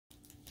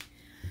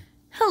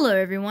Hello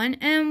everyone,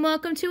 and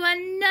welcome to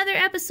another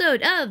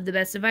episode of the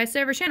Best Advice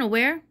Ever channel,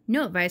 where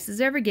no advice is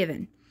ever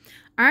given.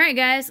 Alright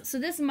guys, so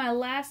this is my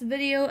last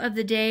video of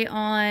the day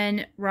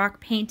on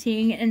rock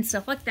painting and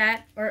stuff like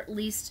that, or at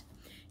least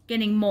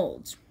getting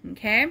molds,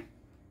 okay?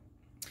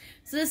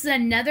 So this is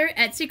another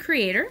Etsy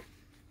creator,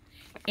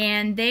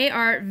 and they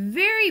are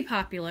very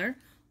popular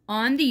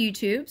on the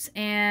YouTubes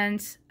and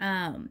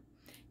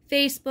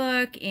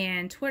Facebook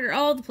and Twitter,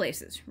 all the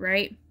places,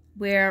 right?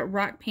 Where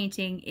rock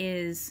painting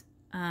is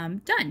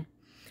done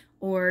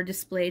or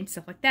displayed,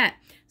 stuff like that.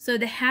 So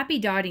the Happy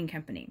Dotting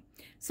Company.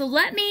 So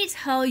let me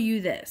tell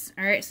you this.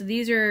 All right, so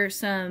these are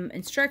some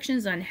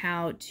instructions on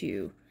how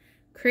to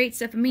create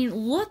stuff. I mean,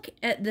 look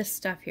at this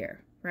stuff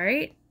here,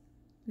 right?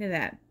 Look at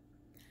that.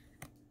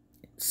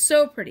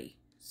 So pretty.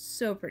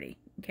 So pretty.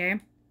 Okay.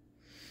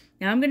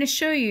 Now I'm going to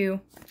show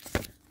you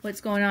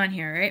what's going on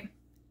here, right?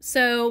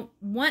 So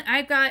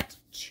I've got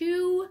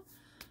two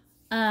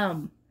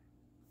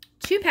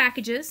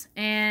packages,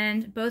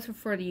 and both are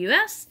for the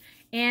US,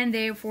 and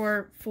they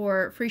were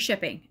for free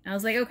shipping. I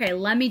was like, okay,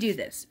 let me do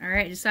this. All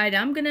right, decided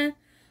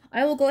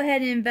I will go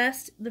ahead and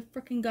invest the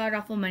freaking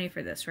god-awful money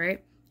for this,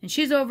 right? And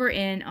she's over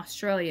in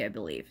Australia, I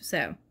believe.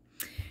 So,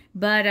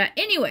 but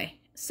anyway,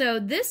 so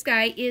this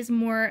guy is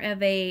more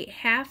of a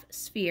half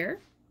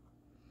sphere,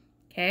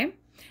 okay?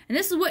 And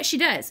this is what she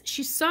does.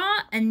 She saw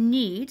a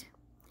need,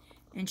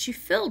 and she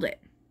filled it,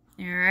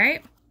 all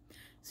right?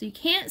 So you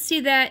can't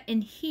see that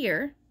in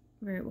here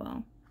very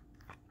well.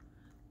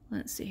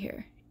 Let's see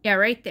here. Yeah,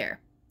 right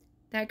there.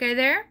 That guy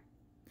there,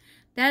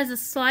 that is a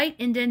slight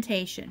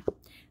indentation.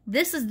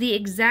 This is the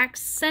exact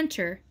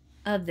center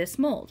of this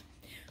mold.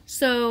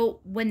 So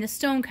when the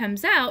stone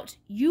comes out,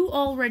 you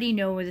already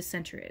know where the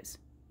center is.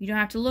 You don't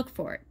have to look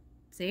for it.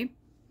 See?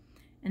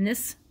 And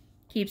this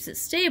keeps it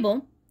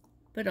stable,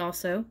 but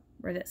also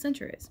where that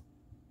center is.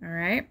 All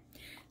right?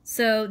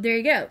 So there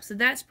you go. So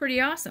that's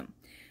pretty awesome.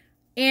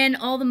 And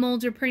all the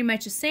molds are pretty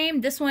much the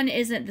same. This one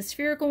isn't the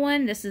spherical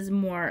one. This is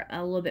more,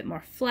 a little bit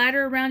more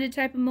flatter, rounded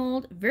type of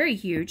mold. Very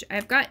huge.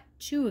 I've got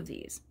two of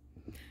these.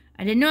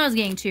 I didn't know I was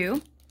getting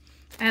two.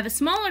 I have a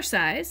smaller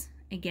size.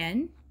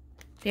 Again,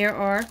 there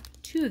are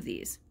two of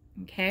these.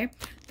 Okay.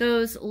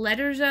 Those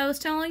letters I was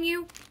telling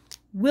you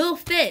will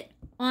fit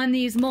on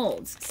these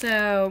molds.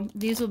 So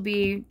these will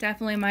be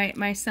definitely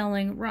my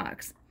selling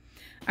rocks.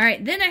 All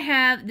right. Then I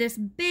have this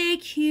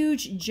big,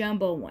 huge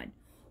jumbo one.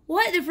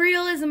 What the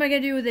realism am I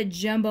going to do with a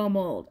jumbo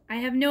mold? I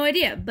have no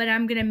idea, but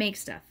I'm going to make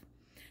stuff.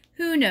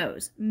 Who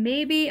knows?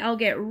 Maybe I'll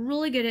get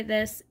really good at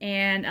this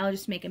and I'll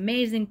just make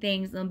amazing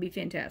things. They'll be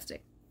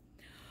fantastic.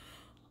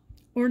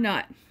 Or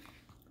not.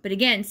 But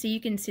again, so you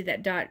can see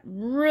that dot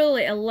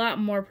really a lot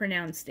more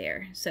pronounced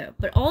there. So,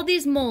 but all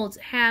these molds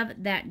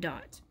have that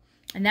dot.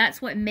 And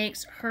that's what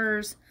makes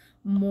hers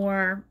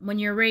more, when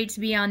you're ready to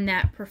be on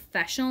that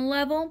professional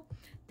level,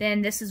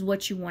 then this is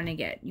what you want to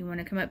get. You want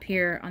to come up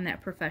here on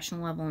that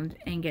professional level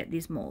and get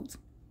these molds.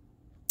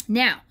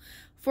 Now,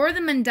 for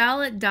the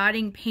mandala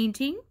dotting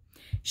painting,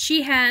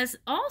 she has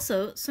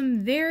also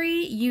some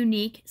very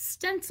unique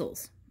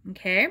stencils,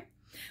 okay?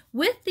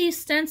 With these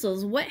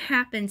stencils, what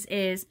happens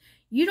is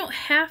you don't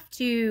have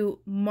to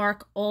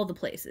mark all the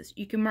places.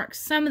 You can mark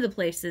some of the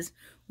places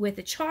with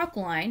a chalk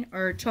line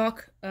or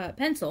chalk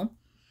pencil.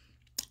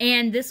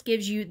 And this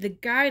gives you the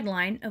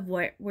guideline of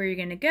where you're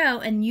going to go,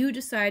 and you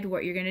decide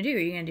what you're going to do.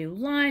 You're going to do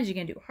lines, you're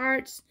going to do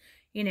hearts,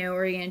 you know,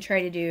 or you're going to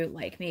try to do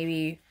like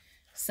maybe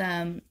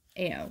some,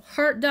 you know,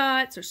 heart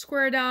dots or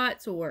square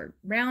dots or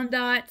round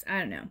dots. I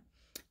don't know.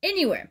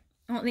 Anyway,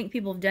 I don't think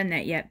people have done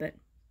that yet, but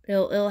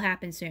it'll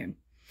happen soon.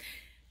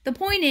 The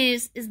point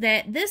is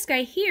that this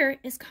guy here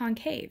is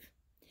concave.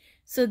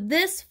 So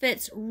this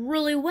fits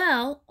really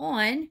well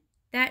on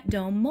that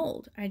dome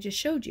mold I just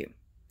showed you.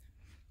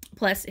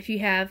 Plus, if you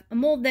have a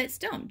mold that's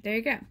domed, there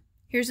you go.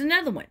 Here's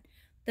another one.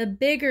 The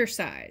bigger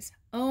size.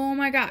 Oh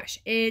my gosh,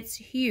 it's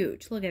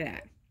huge. Look at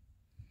that.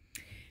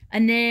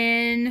 And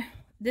then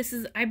this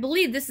is, I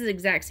believe this is the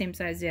exact same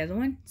size as the other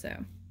one. So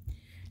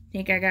I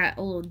think I got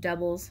a little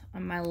doubles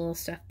on my little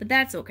stuff, but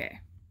that's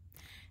okay.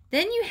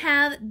 Then you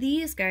have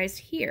these guys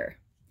here.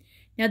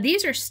 Now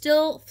these are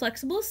still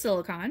flexible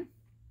silicone.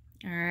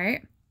 All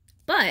right.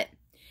 But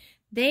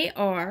they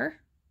are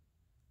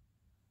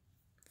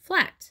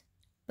flat.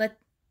 But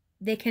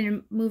they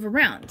can move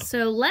around.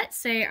 So let's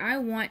say I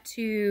want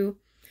to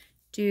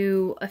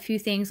do a few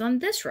things on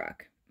this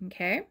rock,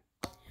 okay?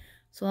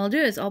 So what I'll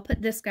do is I'll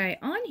put this guy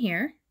on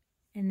here,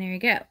 and there you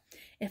go.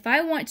 If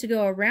I want to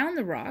go around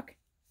the rock,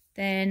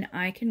 then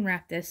I can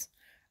wrap this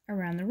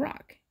around the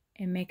rock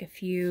and make a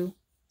few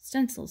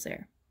stencils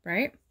there,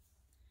 right?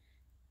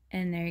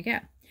 And there you go.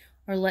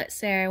 Or let's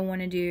say I want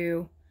to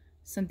do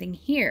something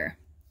here,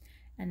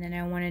 and then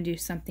I want to do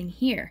something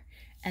here,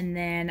 and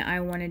then I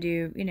want to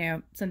do, you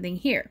know, something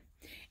here.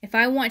 If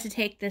I want to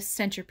take this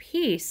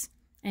centerpiece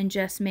and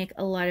just make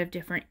a lot of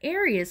different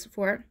areas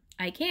for it,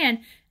 I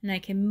can, and I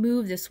can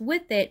move this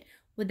with it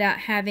without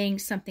having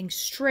something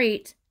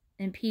straight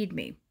impede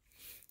me.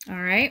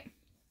 All right.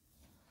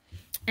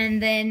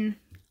 And then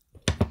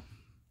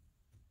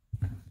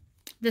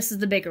this is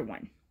the bigger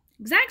one.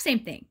 Exact same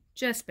thing,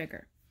 just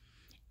bigger.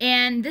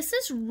 And this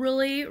is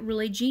really,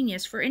 really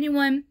genius for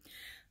anyone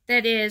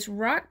that is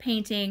rock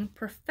painting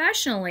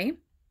professionally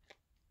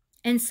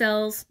and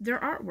sells their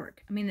artwork.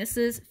 I mean, this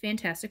is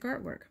fantastic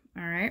artwork,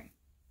 all right?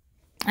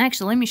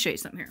 Actually, let me show you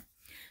something here.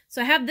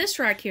 So I have this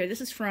rock here.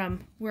 This is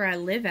from where I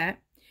live at.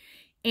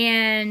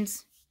 And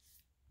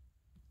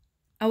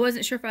I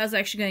wasn't sure if I was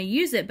actually going to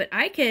use it, but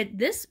I could,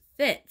 this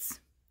fits.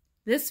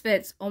 This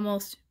fits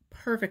almost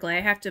perfectly.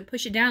 I have to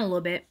push it down a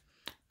little bit,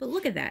 but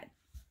look at that.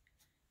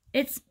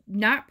 It's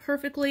not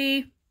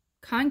perfectly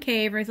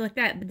concave or anything like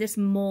that, but this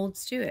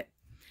molds to it.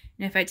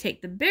 And if I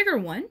take the bigger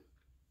one,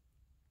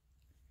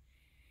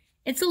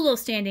 it's a little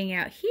standing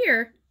out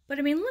here, but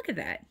I mean, look at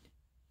that.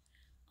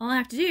 All I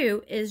have to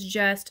do is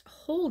just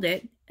hold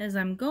it as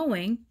I'm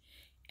going,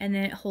 and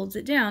then it holds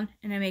it down,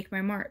 and I make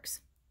my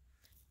marks.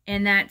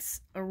 And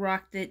that's a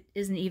rock that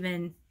isn't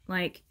even,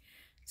 like,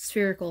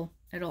 spherical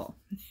at all,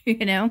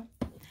 you know?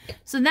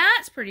 So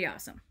that's pretty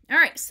awesome. All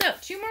right, so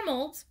 2 more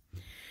molds.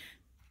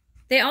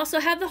 They also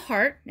have the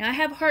heart. Now, I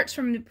have hearts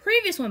from the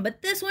previous one,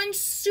 but this one's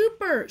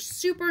super,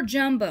 super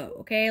jumbo,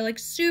 okay? Like,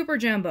 super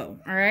jumbo,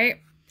 all right?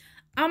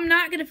 I'm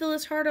not going to fill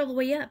this heart all the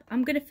way up.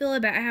 I'm going to fill it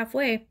about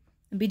halfway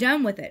and be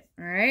done with it,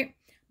 all right?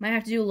 Might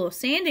have to do a little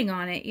sanding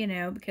on it, you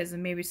know, because of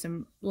maybe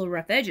some little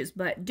rough edges.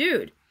 But,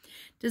 dude,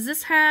 does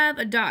this have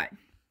a dot?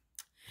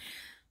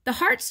 The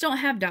hearts don't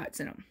have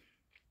dots in them.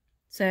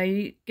 So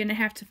you're going to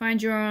have to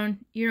find your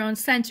own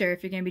center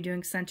if you're going to be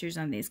doing centers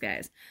on these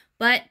guys.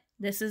 But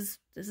this is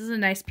a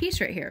nice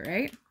piece right here,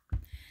 right?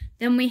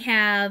 Then we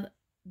have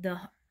the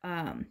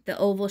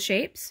oval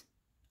shapes.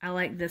 I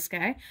like this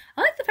guy.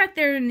 I like the fact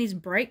they're in these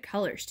bright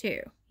colors too,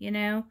 you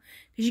know?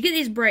 Because you get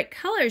these bright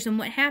colors and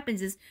what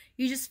happens is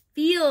you just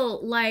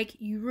feel like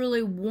you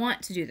really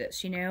want to do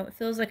this, you know? It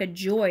feels like a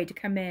joy to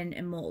come in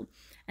and mold.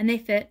 And they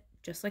fit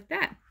just like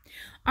that.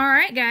 All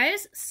right,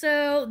 guys.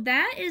 So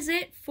that is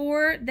it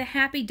for the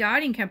Happy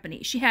Dotting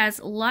Company. She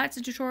has lots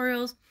of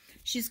tutorials.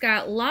 She's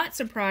got lots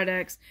of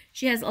products.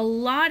 She has a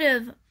lot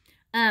of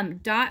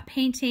dot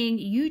painting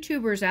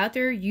YouTubers out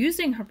there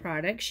using her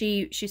product.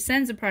 She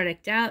sends the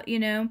product out, you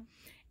know,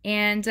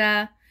 and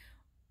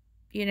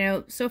you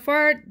know, so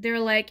far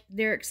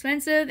they're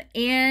expensive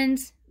and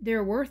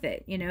they're worth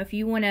it. You know, if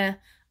you want to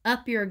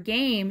up your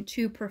game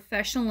to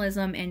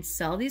professionalism and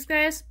sell these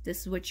guys,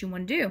 this is what you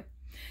want to do.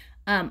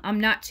 I'm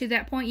not to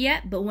that point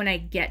yet, but when I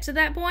get to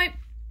that point,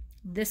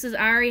 I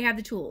already have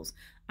the tools.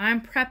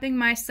 I'm prepping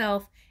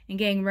myself and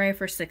getting ready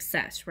for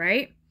success,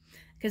 right?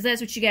 Because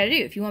that's what you got to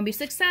do. If you want to be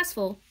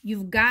successful,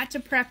 you've got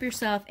to prep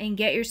yourself and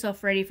get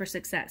yourself ready for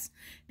success.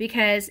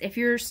 Because if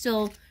you're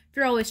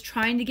always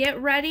trying to get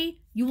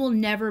ready, you will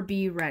never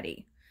be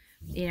ready.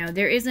 You know,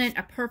 there isn't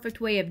a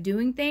perfect way of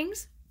doing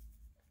things.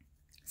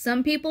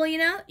 Some people, you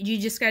know, you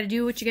just got to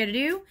do what you got to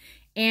do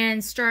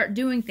and start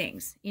doing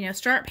things. You know,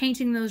 start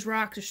painting those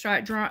rocks or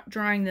start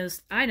drawing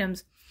those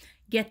items,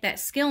 get that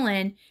skill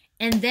in,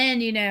 and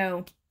then, you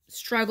know,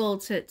 struggle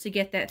to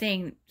get that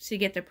thing, to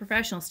get the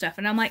professional stuff.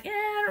 And I'm like,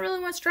 I don't really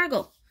want to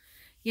struggle.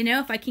 You know,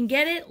 if I can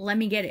get it, let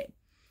me get it.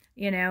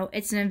 You know,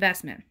 it's an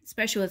investment,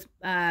 especially with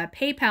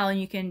PayPal, and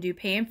you can do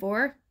pay in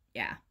for.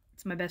 Yeah,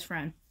 it's my best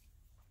friend.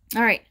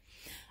 All right.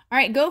 All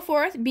right, go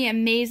forth. Be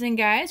amazing,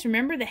 guys.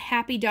 Remember the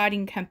Happy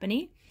Dotting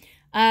Compny.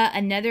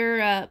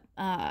 Another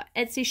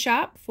Etsy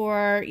shop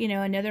for, you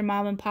know, another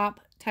mom and pop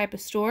type of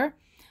store.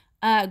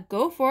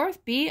 Go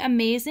forth. Be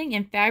amazing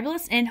and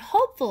fabulous. And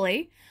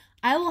hopefully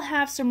I will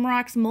have some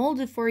rocks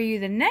molded for you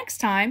the next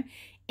time,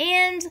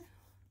 and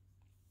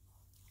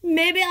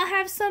maybe I'll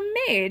have some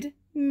made.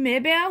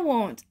 Maybe I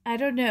won't. I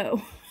don't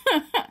know.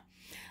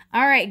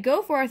 All right,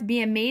 go forth,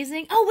 be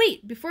amazing. Oh,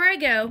 wait, before I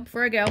go,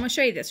 I'm going to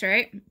show you this,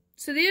 right?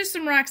 So these are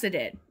some rocks I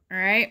did, all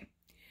right?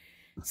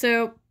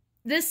 So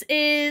this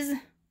is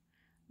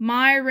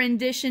my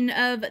rendition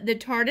of the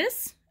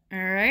TARDIS,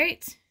 all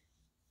right?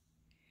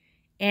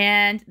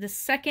 And the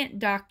second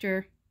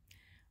Doctor,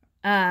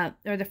 or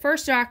the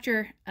first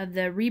Doctor of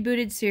the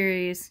rebooted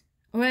series.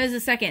 What was the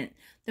second?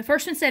 The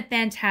first one said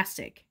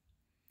fantastic.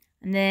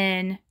 And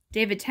then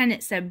David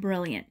Tennant said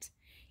brilliant.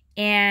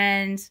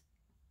 And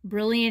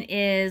brilliant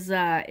is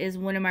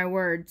one of my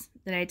words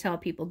that I tell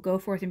people. Go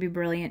forth and be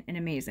brilliant and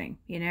amazing,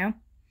 you know?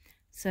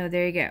 So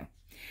there you go.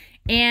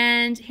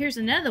 And here's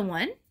another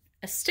one.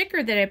 A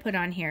sticker that I put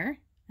on here.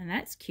 And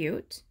that's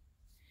cute.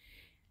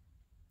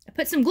 I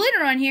put some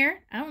glitter on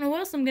here. I don't know what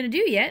else I'm going to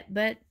do yet,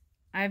 but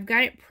I've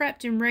got it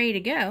prepped and ready to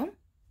go.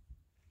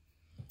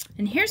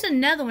 And here's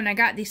another one. I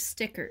got these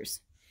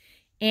stickers.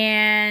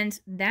 And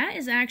that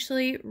is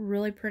actually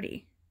really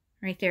pretty.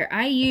 Right there.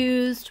 I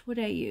used, what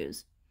did I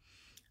use?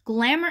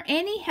 Glamour,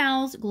 Annie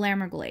Howe's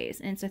Glamour Glaze.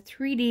 And it's a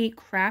 3D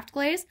craft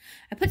glaze.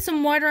 I put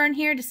some water on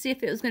here to see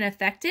if it was going to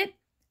affect it.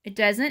 It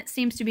doesn't. It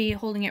seems to be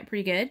holding it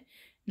pretty good.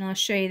 And I'll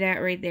show you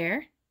that right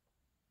there.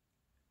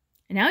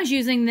 And I was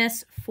using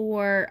this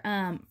for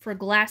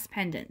glass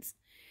pendants.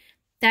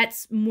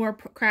 That's more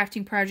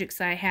crafting projects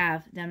I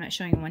have that I'm not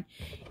showing you one.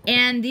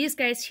 And these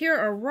guys here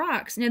are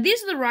rocks. Now,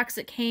 these are the rocks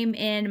that came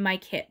in my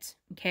kit,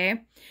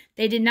 okay?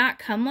 They did not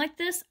come like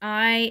this.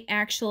 I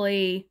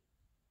actually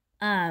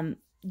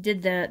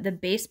did the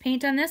base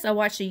paint on this. I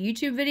watched a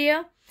YouTube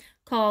video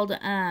called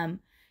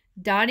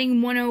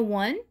Dotting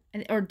 101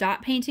 or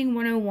Dot Painting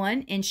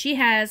 101, and she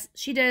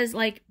does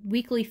like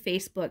weekly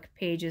Facebook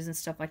pages and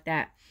stuff like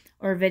that,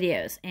 or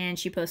videos, and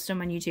she posts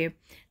them on YouTube.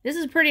 This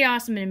is pretty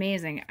awesome and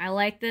amazing. I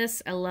like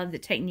this. I love the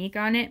technique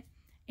on it.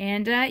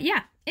 And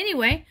yeah,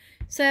 anyway,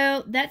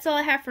 so that's all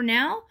I have for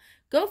now.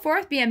 Go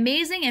forth, be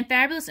amazing and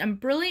fabulous and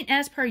brilliant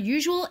as per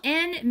usual,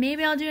 and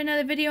maybe I'll do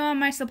another video on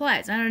my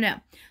supplies. I don't know.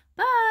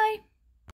 Bye!